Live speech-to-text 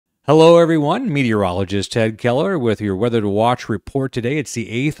Hello, everyone. Meteorologist Ted Keller with your Weather to Watch report today. It's the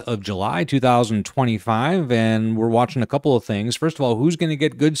 8th of July, 2025, and we're watching a couple of things. First of all, who's going to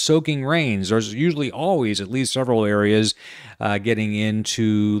get good soaking rains? There's usually always at least several areas getting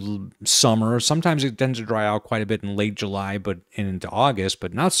into summer. Sometimes it tends to dry out quite a bit in late July but into August,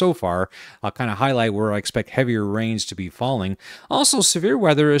 but not so far. I'll kind of highlight where I expect heavier rains to be falling. Also, severe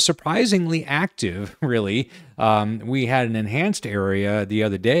weather is surprisingly active, really. We had an enhanced area the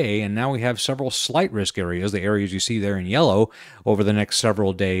other day, and now we have several slight risk areas, the areas you see there in yellow, over the next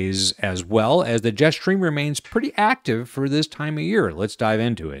several days, as well as the jet stream remains pretty active for this time of year. Let's dive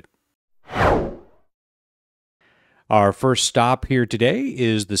into it. Our first stop here today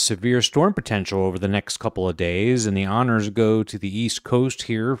is the severe storm potential over the next couple of days, and the honors go to the East Coast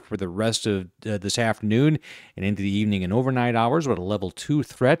here for the rest of this afternoon and into the evening and overnight hours with a level 2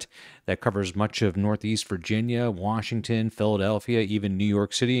 threat that covers much of Northeast Virginia, Washington, Philadelphia, even New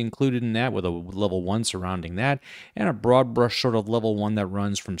York City included in that, with a level 1 surrounding that, and a broad brush sort of level 1 that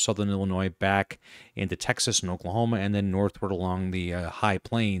runs from southern Illinois back into Texas and Oklahoma and then northward along the high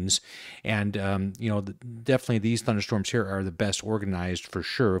plains. And, definitely these thunderstorms here are the best organized for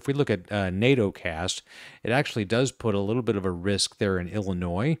sure. If we look at NATOcast, it actually does put a little bit of a risk there in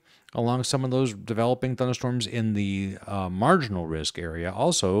Illinois along some of those developing thunderstorms in the marginal risk area.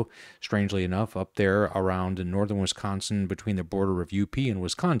 Also, strangely enough, up there around in northern Wisconsin between the border of UP and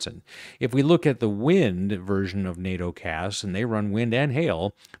Wisconsin. If we look at the wind version of NATOcast, and they run wind and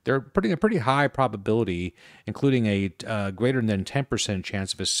hail, they're putting a pretty high probability, including a greater than 10%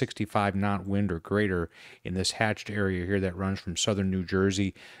 chance of a 65 knot wind or greater in this hatched area here that runs from southern New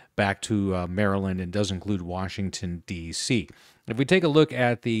Jersey back to Maryland and does include Washington, D.C. If we take a look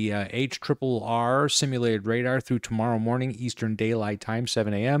at the HRRR simulated radar through tomorrow morning, Eastern Daylight Time,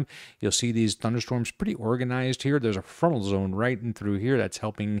 7 a.m., you'll see these thunderstorms pretty organized here. There's a frontal zone right in through here that's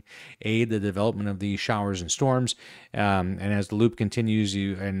helping aid the development of these showers and storms. And as the loop continues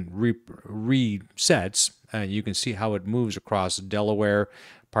and resets, you can see how it moves across Delaware,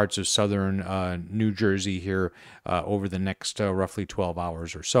 parts of southern New Jersey here over the next roughly 12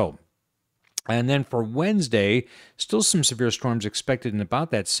 hours or so. And then for Wednesday, still some severe storms expected in about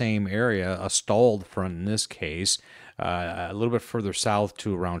that same area, a stalled front in this case, a little bit further south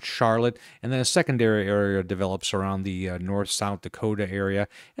to around Charlotte, and then a secondary area develops around the north-South Dakota area,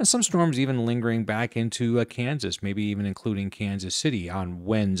 and some storms even lingering back into Kansas, maybe even including Kansas City on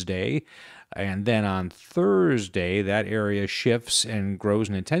Wednesday. And then on Thursday, that area shifts and grows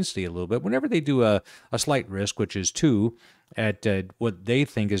in intensity a little bit. Whenever they do a slight risk, which is 2, at what they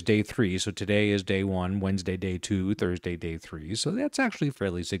think is day 3. So today is day 1, Wednesday day 2, Thursday day 3. So that's actually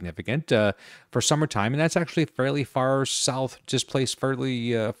fairly significant for summertime, and that's actually fairly far south, just placed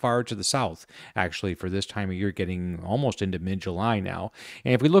fairly far to the south, actually, for this time of year, getting almost into mid-July now.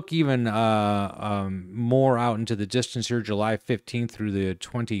 And if we look even more out into the distance here, July 15th through the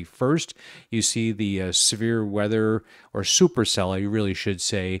 21st, you see the severe weather, or supercell, you really should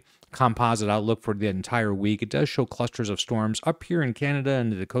say, composite outlook for the entire week. It does show clusters of storms up here in Canada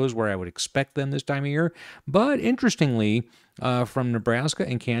and the Dakotas where I would expect them this time of year. But interestingly, from Nebraska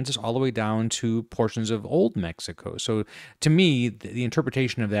and Kansas all the way down to portions of Old Mexico. So to me, the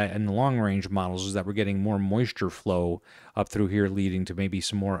interpretation of that in the long-range models is that we're getting more moisture flow up through here, leading to maybe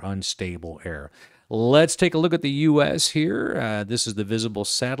some more unstable air. Let's take a look at the U.S. here. This is the visible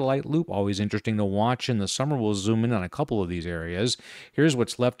satellite loop. Always interesting to watch in the summer. We'll zoom in on a couple of these areas. Here's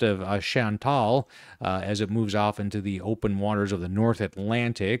what's left of Chantal as it moves off into the open waters of the North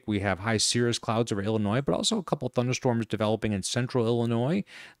Atlantic. We have high cirrus clouds over Illinois, but also a couple thunderstorms developing in central Illinois.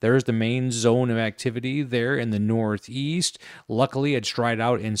 There's the main zone of activity there in the northeast. Luckily, it's dried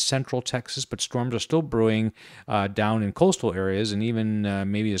out in central Texas, but storms are still brewing down in coastal areas and even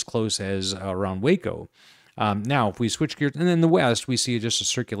maybe as close as around Waco. Now, if we switch gears, and in the west, we see just a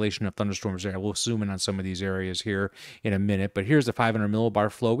circulation of thunderstorms there. We'll zoom in on some of these areas here in a minute, but here's the 500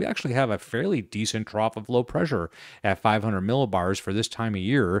 millibar flow. We actually have a fairly decent trough of low pressure at 500 millibars for this time of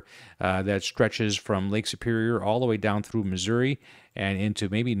year that stretches from Lake Superior all the way down through Missouri and into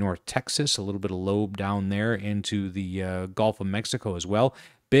maybe North Texas, a little bit of lobe down there into the Gulf of Mexico as well.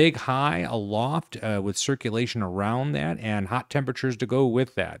 Big high aloft with circulation around that and hot temperatures to go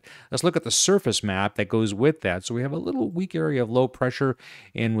with that. Let's look at the surface map that goes with that. So we have a little weak area of low pressure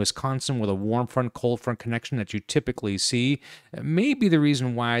in Wisconsin with a warm front, cold front connection that you typically see. Maybe the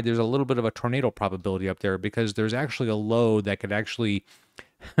reason why there's a little bit of a tornado probability up there because there's actually a low that could actually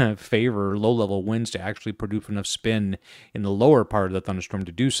favor low-level winds to actually produce enough spin in the lower part of the thunderstorm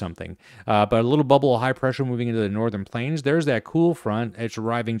to do something. But a little bubble of high pressure moving into the northern plains. There's that cool front. It's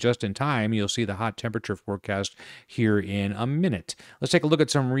arriving just in time. You'll see the hot temperature forecast here in a minute. Let's take a look at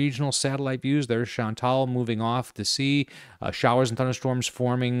some regional satellite views. There's Chantal moving off the sea. Showers and thunderstorms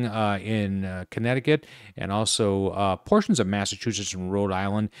forming in Connecticut and also portions of Massachusetts and Rhode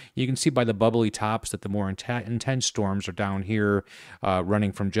Island. You can see by the bubbly tops that the more intense storms are down here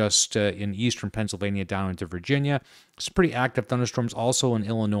running from just in eastern Pennsylvania down into Virginia. Some pretty active thunderstorms also in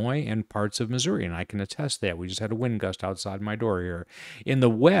Illinois and parts of Missouri, and I can attest that. We just had a wind gust outside my door here. In the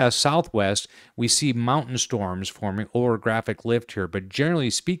west, southwest, we see mountain storms forming orographic lift here, but generally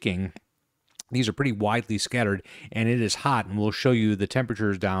speaking, these are pretty widely scattered, and it is hot, and we'll show you the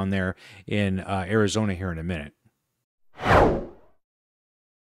temperatures down there in Arizona here in a minute.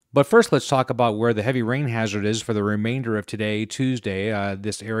 But first, let's talk about where the heavy rain hazard is for the remainder of today, Tuesday.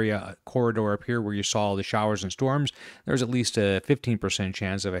 This area corridor up here where you saw the showers and storms, there's at least a 15%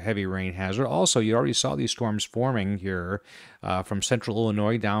 chance of a heavy rain hazard. Also, you already saw these storms forming here from central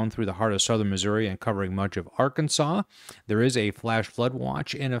Illinois down through the heart of southern Missouri and covering much of Arkansas. There is a flash flood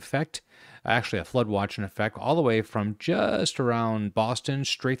watch in effect. Actually, a flood watch in effect all the way from just around Boston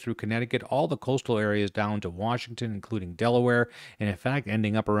straight through Connecticut, all the coastal areas down to Washington, including Delaware, and in fact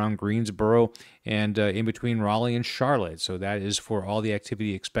ending up around Greensboro and in between Raleigh and Charlotte. So that is for all the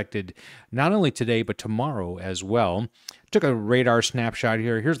activity expected not only today but tomorrow as well. Took a radar snapshot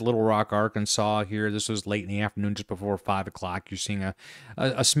here. Here's Little Rock, Arkansas here. This was late in the afternoon, just before 5 o'clock. You're seeing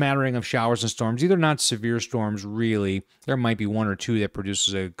a smattering of showers and storms. These are not severe storms, really. There might be one or two that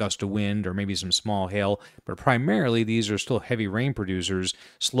produces a gust of wind or maybe some small hail, but primarily these are still heavy rain producers,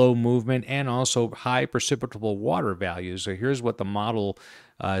 slow movement, and also high precipitable water values. So here's what the model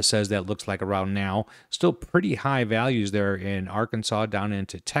says that looks like around now. Still pretty high values there in Arkansas down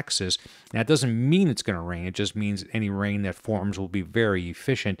into Texas. That doesn't mean it's going to rain. It just means any rain that forms will be very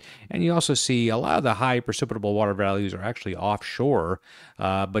efficient. And you also see a lot of the high precipitable water values are actually offshore,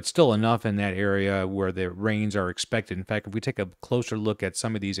 but still enough in that area where the rains are expected. In fact, if we take a closer look at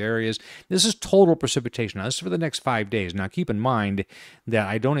some of these areas, this is total precipitation. Now, this is for the next 5 days. Now, keep in mind that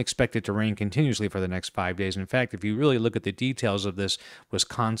I don't expect it to rain continuously for the next 5 days. In fact, if you really look at the details of this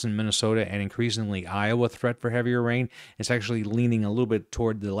Wisconsin, Minnesota, and increasingly Iowa threat for heavier rain, it's actually leaning a little bit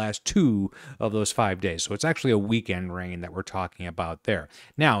toward the last 2 of those 5 days. So it's actually a weekend rain that we're talking about there.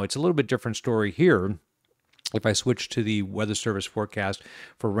 Now, it's a little bit different story here. If I switch to the Weather Service forecast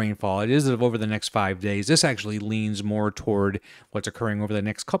for rainfall, it is over the next 5 days. This actually leans more toward what's occurring over the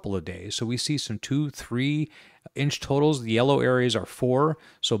next couple of days. So we see some 2-3 inch totals. The yellow areas are 4.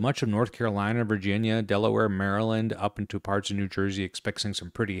 So much of North Carolina, Virginia, Delaware, Maryland, up into parts of New Jersey, expecting some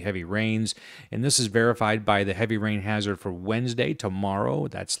pretty heavy rains. And this is verified by the heavy rain hazard for Wednesday, tomorrow.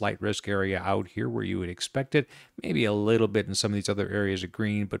 That slight risk area out here where you would expect it. Maybe a little bit in some of these other areas of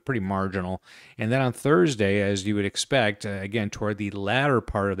green, but pretty marginal. And then on Thursday, as you would expect, again, toward the latter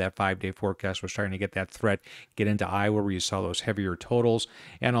part of that 5-day forecast, we're starting to get that threat get into Iowa where you saw those heavier totals,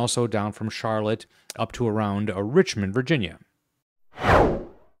 and also down from Charlotte up to around Richmond, Virginia.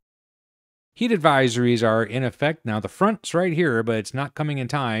 Heat advisories are in effect. Now, the front's right here, but it's not coming in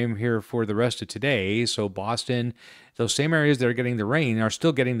time here for the rest of today. So Boston, those same areas that are getting the rain are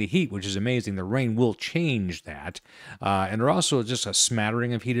still getting the heat, which is amazing. The rain will change that. And there are also just a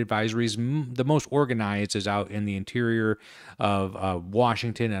smattering of heat advisories. The most organized is out in the interior of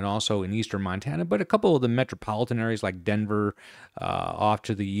Washington and also in eastern Montana, but a couple of the metropolitan areas like Denver, off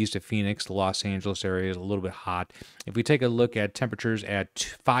to the east of Phoenix, the Los Angeles area is a little bit hot. If we take a look at temperatures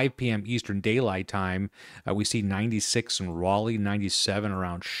at 5 p.m. Eastern Daylight Time, we see 96 in Raleigh, 97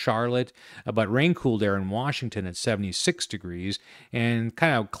 around Charlotte, but rain-cooled air in Washington at 76 degrees, and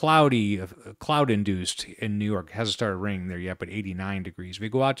kind of cloudy, cloud-induced in New York. It hasn't started raining there yet, but 89 degrees. We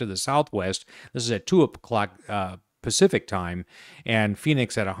go out to the southwest. This is at 2 o'clock Pacific time, and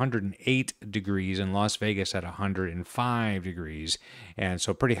Phoenix at 108 degrees and Las Vegas at 105 degrees. And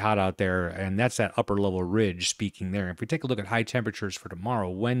so pretty hot out there, and that's that upper level ridge speaking there. If we take a look at high temperatures for tomorrow,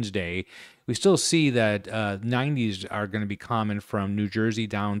 Wednesday, we still see that 90s are going to be common from New Jersey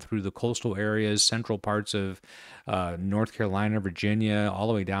down through the coastal areas, central parts of North Carolina, Virginia, all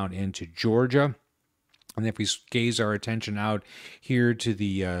the way down into Georgia. And if we gaze our attention out here to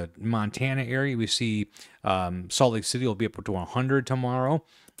the Montana area, we see Salt Lake City will be up to 100 tomorrow.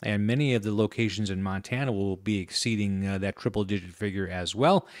 and many of the locations in Montana will be exceeding that triple-digit figure as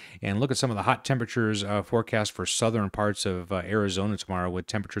well. And look at some of the hot temperatures forecast for southern parts of Arizona tomorrow, with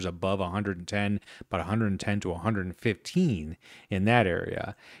temperatures above 110, about 110 to 115 in that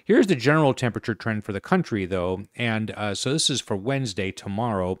area. Here's the general temperature trend for the country, though, and so this is for Wednesday,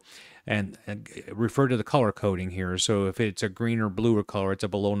 tomorrow. And refer to the color coding here. So if it's a green or bluer color, it's a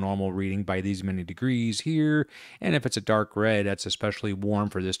below normal reading by these many degrees here. And if it's a dark red, that's especially warm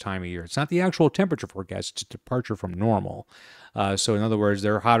for this time of year. It's not the actual temperature forecast, it's a departure from normal. So in other words,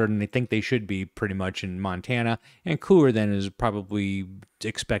 they're hotter than they think they should be pretty much in Montana, and cooler than is probably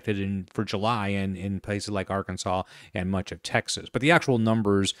expected for July in places like Arkansas and much of Texas. But the actual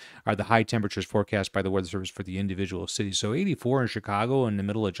numbers are the high temperatures forecast by the Weather Service for the individual cities. So 84 in Chicago in the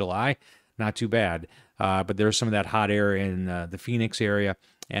middle of July, not too bad. But there's some of that hot air in the Phoenix area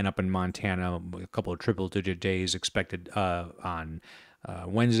and up in Montana, a couple of triple-digit days expected on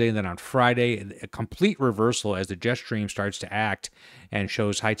Wednesday, and then on Friday, a complete reversal as the jet stream starts to act and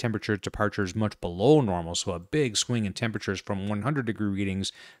shows high temperature departures much below normal. So a big swing in temperatures from 100-degree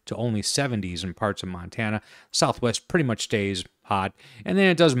readings to only 70s in parts of Montana. Southwest pretty much stays hot, and then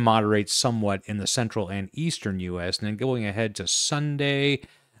it does moderate somewhat in the central and eastern U.S. And then going ahead to Sunday,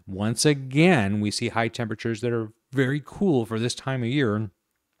 once again, we see high temperatures that are very cool for this time of year.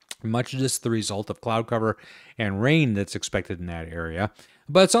 Much of this is the result of cloud cover and rain that's expected in that area.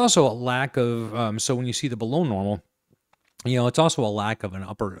 But it's also a lack of, so when you see the below normal, it's also a lack of an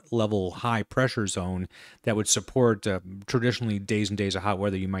upper level high pressure zone that would support traditionally days and days of hot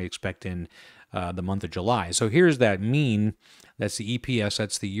weather you might expect in the month of July. So here's that mean. That's the EPS,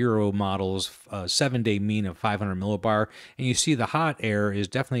 that's the Euro model's 7-day mean of 500 millibar. And you see the hot air is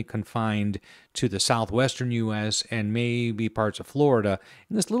definitely confined to the southwestern U.S. and maybe parts of Florida.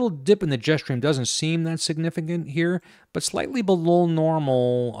 And this little dip in the jet stream doesn't seem that significant here, but slightly below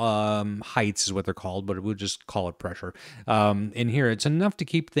normal heights is what they're called, but we'll just call it pressure. In here, it's enough to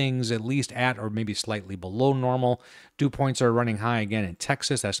keep things at least at or maybe slightly below normal. Dew points are running high again in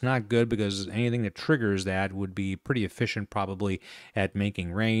Texas. That's not good because anything that triggers that would be pretty efficient probably at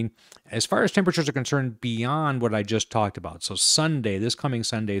making rain. As far as temperatures are concerned beyond what I just talked about, so Sunday, this coming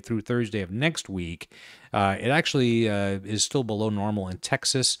Sunday through Thursday of next week, it actually is still below normal in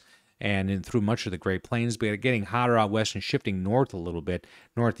Texas and through much of the Great Plains, but getting hotter out west and shifting north a little bit,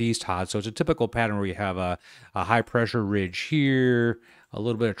 northeast hot. So it's a typical pattern where you have a high pressure ridge here, a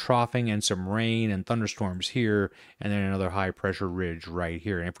little bit of troughing and some rain and thunderstorms here, and then another high pressure ridge right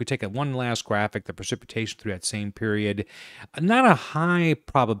here. And if we take one last graphic, the precipitation through that same period, not a high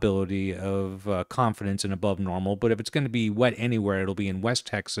probability of confidence in above normal, but if it's going to be wet anywhere, it'll be in West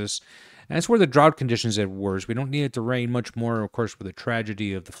Texas. And that's where the drought conditions are worse. We don't need it to rain much more, of course, with the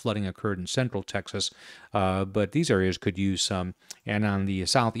tragedy of the flooding occurred in central Texas, but these areas could use some, and on the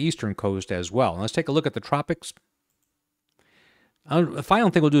southeastern coast as well. And let's take a look at the tropics. The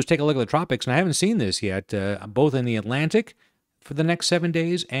final thing we'll do is take a look at the tropics, and I haven't seen this yet, both in the Atlantic for the next 7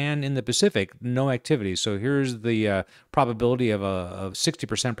 days and in the Pacific, no activity. So here's the probability of a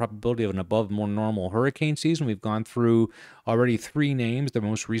 60% probability of an above more normal hurricane season. We've gone through already 3 names. The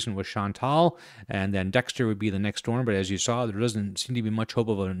most recent was Chantal, and then Dexter would be the next storm. But as you saw, there doesn't seem to be much hope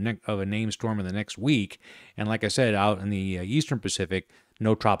of a named storm in the next week. And like I said, out in the eastern Pacific,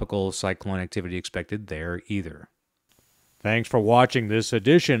 no tropical cyclone activity expected there either. Thanks for watching this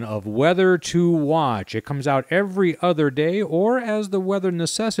edition of Weather to Watch. It comes out every other day, or as the weather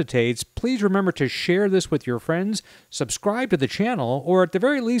necessitates. Please remember to share this with your friends, subscribe to the channel, or at the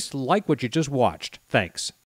very least, like what you just watched. Thanks.